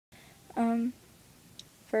Um,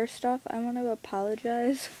 First off, I want to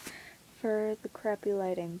apologize for the crappy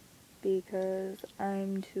lighting because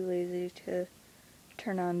I'm too lazy to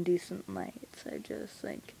turn on decent lights. I just,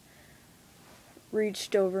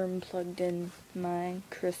 reached over and plugged in my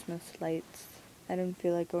Christmas lights. I didn't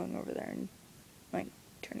feel like going over there and,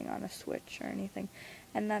 turning on a switch or anything.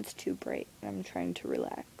 And that's too bright. I'm trying to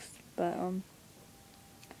relax. But,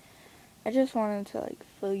 I just wanted to,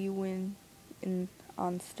 fill you in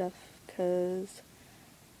on stuff, because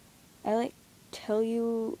I tell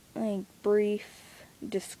you brief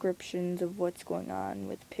descriptions of what's going on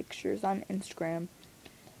with pictures on Instagram,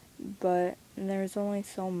 but there's only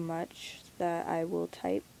so much that I will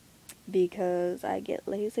type because I get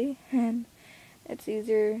lazy and it's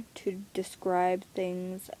easier to describe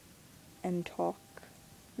things and talk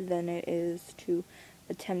than it is to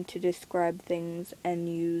attempt to describe things and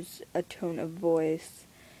use a tone of voice.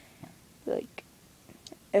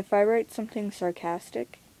 If I write something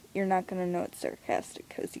sarcastic, you're not gonna know it's sarcastic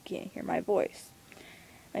because you can't hear my voice.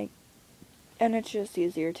 And it's just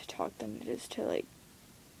easier to talk than it is to,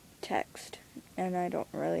 text. And I don't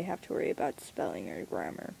really have to worry about spelling or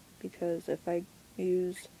grammar, because if I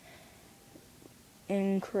use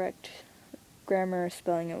incorrect grammar or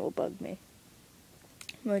spelling, it will bug me.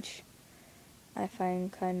 Which I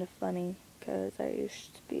find kind of funny, because I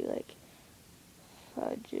used to be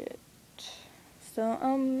fudge it. So,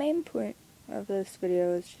 main point of this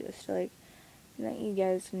video is just, let you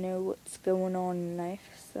guys know what's going on in life,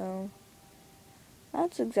 so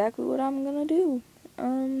that's exactly what I'm gonna do.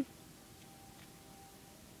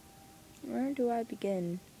 Where do I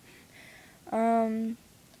begin?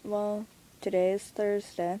 Well, today is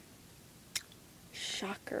Thursday.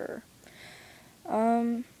 Shocker.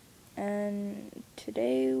 And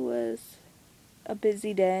today was a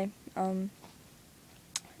busy day. I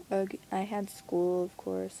had school, of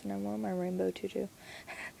course, and I wore my rainbow tutu.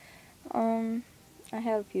 I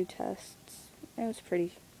had a few tests. It was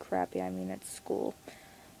pretty crappy. I mean, it's school.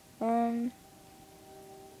 And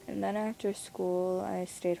then after school, I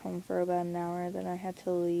stayed home for about an hour. Then I had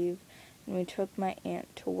to leave, and we took my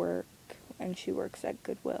aunt to work, and she works at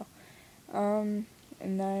Goodwill. And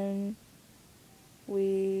then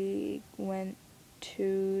we went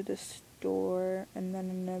to the store, and then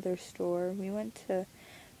another store. We went to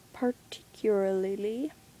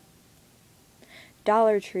particularly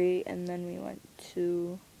Dollar Tree, and then we went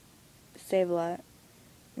to Save-A-Lot.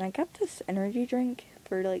 And I got this energy drink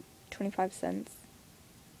for 25 cents.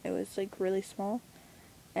 It was really small,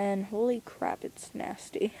 and holy crap, it's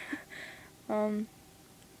nasty.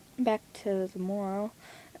 Back to the moral.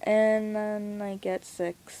 And then at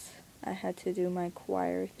 6, I had to do my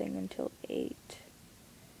choir thing until 8.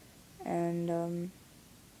 And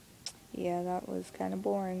yeah, that was kind of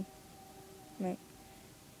boring.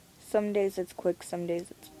 Some days it's quick, some days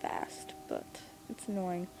it's fast, but it's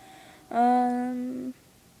annoying. Then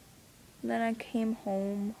I came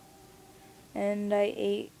home and I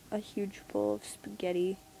ate a huge bowl of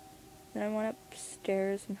spaghetti. Then I went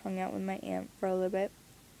upstairs and hung out with my aunt for a little bit.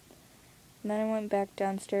 And then I went back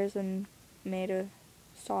downstairs and made a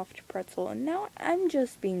soft pretzel. And now I'm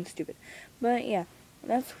just being stupid. But yeah,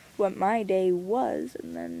 that's what my day was.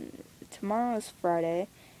 And then tomorrow is Friday.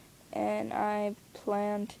 And I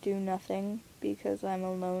plan to do nothing because I'm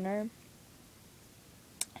a loner.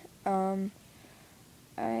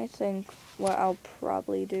 I think what I'll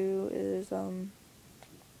probably do is, I'll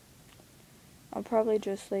probably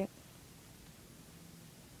just, I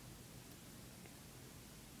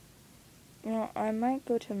might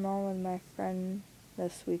go to the mall with my friend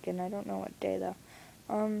this weekend. I don't know what day, though.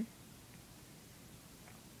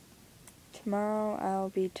 Tomorrow I'll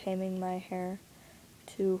be taming my hair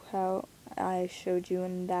to how I showed you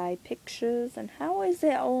in the pictures. And how is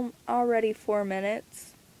it already 4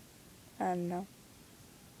 minutes? I don't know.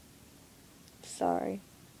 Sorry.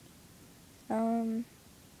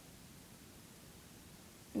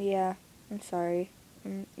 Yeah, I'm sorry.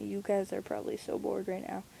 You guys are probably so bored right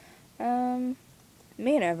now.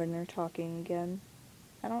 Me and Evan are talking again.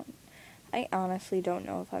 I honestly don't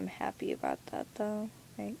know if I'm happy about that, though.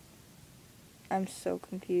 I'm so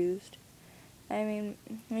confused. I mean,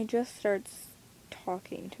 he just starts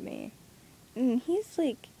talking to me. And he's,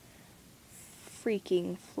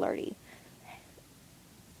 freaking flirty.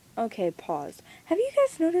 Okay, pause. Have you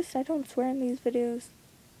guys noticed I don't swear in these videos?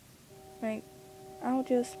 I'll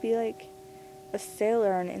just be a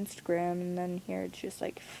sailor on Instagram, and then here it's just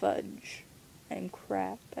fudge and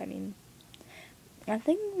crap. I mean, I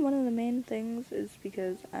think one of the main things is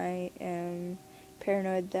because I am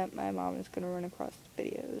paranoid that my mom is gonna run across the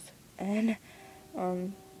videos and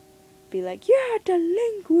be like, "Yeah,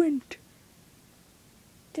 delinquent,"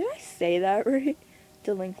 Did I say that right?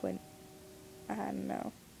 Delinquent. I don't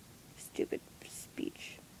know. Stupid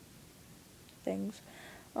speech things.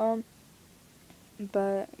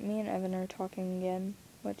 But me and Evan are talking again,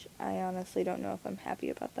 which I honestly don't know if I'm happy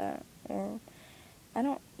about that, or I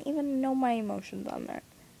don't even know my emotions on that,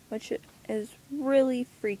 which is really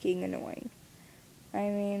freaking annoying. I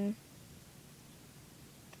mean,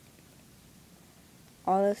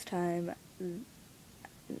 all this time,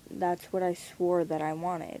 that's what I swore that I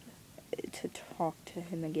wanted, to talk to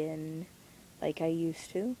him again like I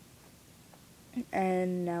used to.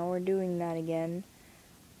 And now we're doing that again,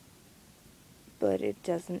 but it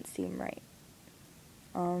doesn't seem right.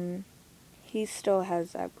 He still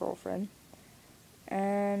has that girlfriend,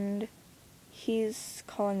 and he's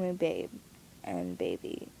calling me babe and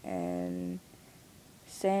baby and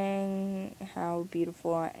saying how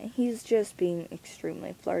beautiful he's just being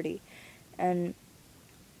extremely flirty, and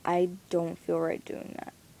I don't feel right doing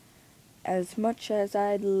that. As much as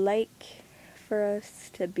I'd like for us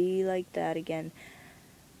to be like that again,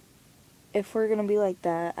 if we're gonna be like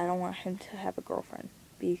that, I don't want him to have a girlfriend.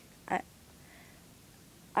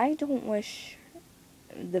 I don't wish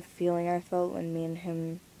the feeling I felt when me and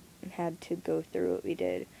him had to go through what we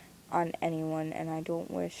did on anyone, and I don't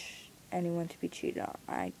wish anyone to be cheated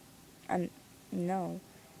on. No,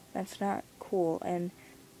 that's not cool, and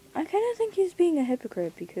I kind of think he's being a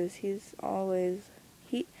hypocrite because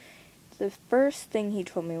the first thing he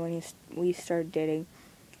told me when we started dating,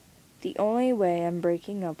 the only way I'm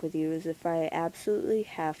breaking up with you is if I absolutely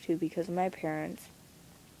have to because of my parents.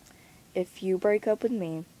 If you break up with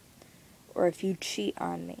me, or if you cheat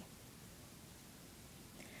on me.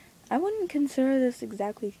 I wouldn't consider this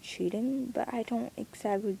exactly cheating, but I don't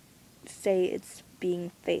exactly say it's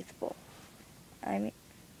being faithful. I mean,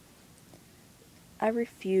 I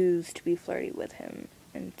refuse to be flirty with him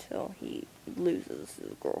until he loses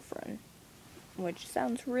his girlfriend. Which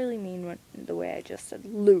sounds really mean the way I just said,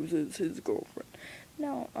 loses his girlfriend.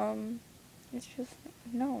 No, it's just,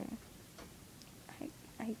 no.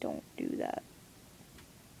 I don't do that.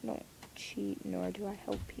 I don't cheat, nor do I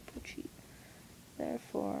help people cheat.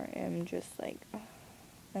 Therefore, I'm just like, ugh.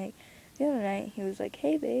 Like, the other night, he was like,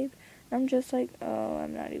 hey, babe. I'm just like, oh,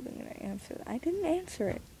 I'm not even gonna answer that. I didn't answer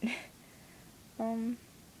it. I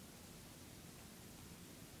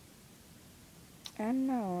don't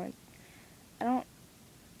know. I don't,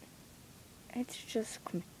 it's just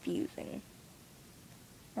confusing.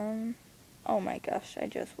 Oh my gosh, I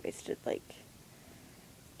just wasted, like,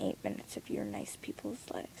 8 minutes of your nice people's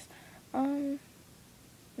lives. And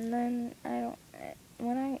then,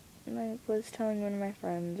 when I, like, was telling one of my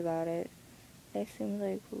friends about it, they seemed,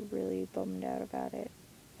 like, really bummed out about it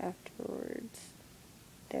afterwards.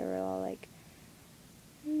 They were all like,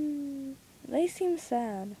 they seem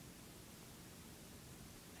sad.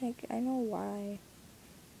 Like, I know why.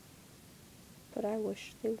 But I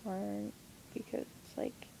wish they weren't, because,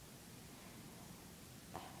 like,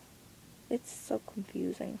 it's so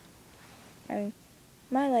confusing. I mean,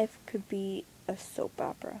 my life could be a soap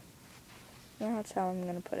opera. That's how I'm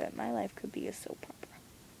gonna put it. My life could be a soap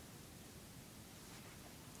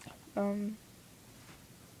opera.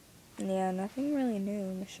 Yeah, nothing really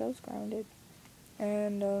new. Michelle's grounded.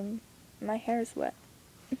 And, my hair's wet.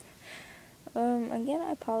 Again,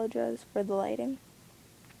 I apologize for the lighting.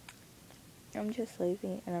 I'm just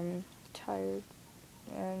lazy and I'm tired.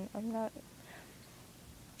 And I'm not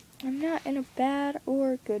in a bad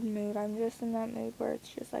or good mood. I'm just in that mood where it's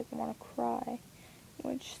just like I want to cry.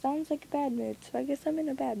 Which sounds like a bad mood, so I guess I'm in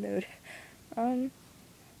a bad mood.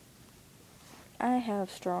 I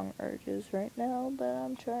have strong urges right now, but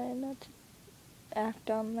I'm trying not to act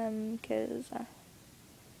on them because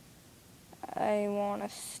I want to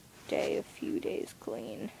stay a few days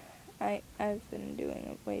clean. I've been doing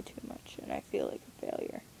it way too much, and I feel like a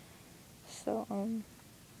failure. So,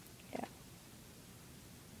 yeah.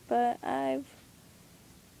 But I've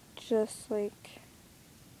just, like,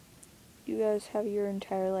 you guys have your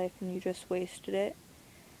entire life and you just wasted it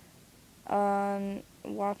on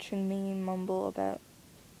watching me mumble about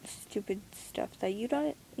stupid stuff that you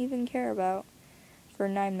don't even care about for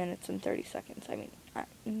 9 minutes and 30 seconds. I mean,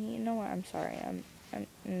 you know what? I'm sorry. I'm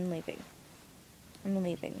leaving. I'm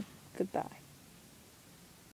leaving. Goodbye.